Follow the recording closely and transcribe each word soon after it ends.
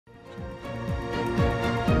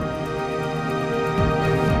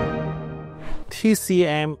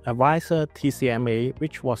TCM Advisor TCMA,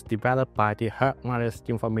 which was developed by the HerbMiners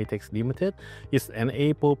Informatics Limited, is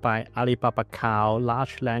enabled by Alibaba Cloud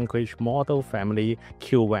large language model family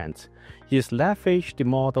Qwen. It leverages the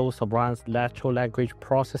model's advanced natural language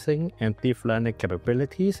processing and deep learning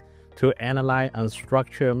capabilities to analyze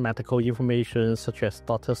unstructured medical information such as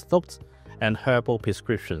doctor's notes and herbal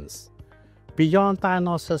prescriptions. Beyond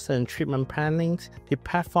diagnosis and treatment planning, the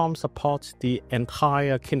platform supports the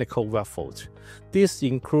entire clinical workflow. These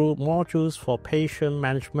include modules for patient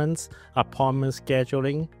management, appointment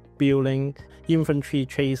scheduling, billing, inventory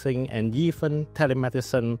tracing, and even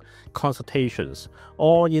telemedicine consultations,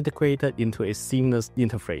 all integrated into a seamless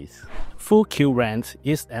interface. Through Qwen,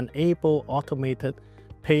 it enables automated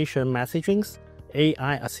patient messaging,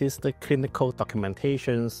 AI-assisted clinical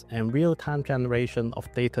documentations, and real-time generation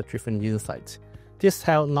of data-driven insights. This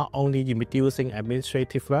helps not only in reducing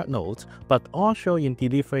administrative workload, but also in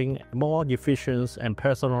delivering more efficient and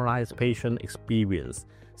personalized patient experience.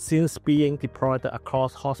 Since being deployed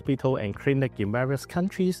across hospital and clinic in various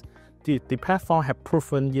countries, the platform has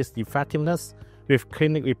proven its effectiveness, with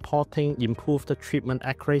clinic reporting improved treatment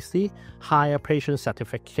accuracy, higher patient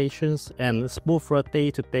certifications, and smoother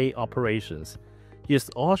day-to-day operations. It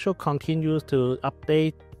also continues to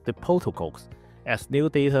update the protocols as new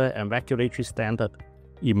data and regulatory standards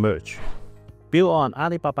emerge. Built on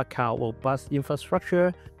Alibaba Cloud robust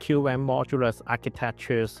infrastructure, Qwen modular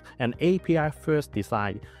architectures, and API-first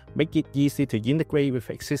design make it easy to integrate with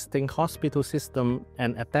existing hospital systems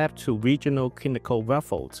and adapt to regional clinical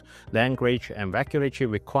workflows, language, and regulatory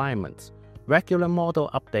requirements. Regular model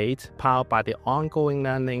updates powered by the ongoing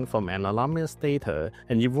learning from anonymous data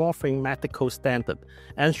and evolving medical standards,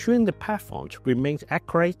 ensuring the platform remains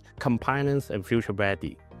accurate, compliant, and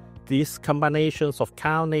future-ready. These combinations of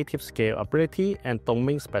cloud-native scalability and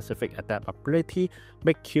domain-specific adaptability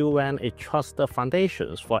make Qwen a trusted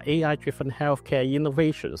foundation for AI-driven healthcare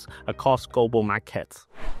innovations across global markets.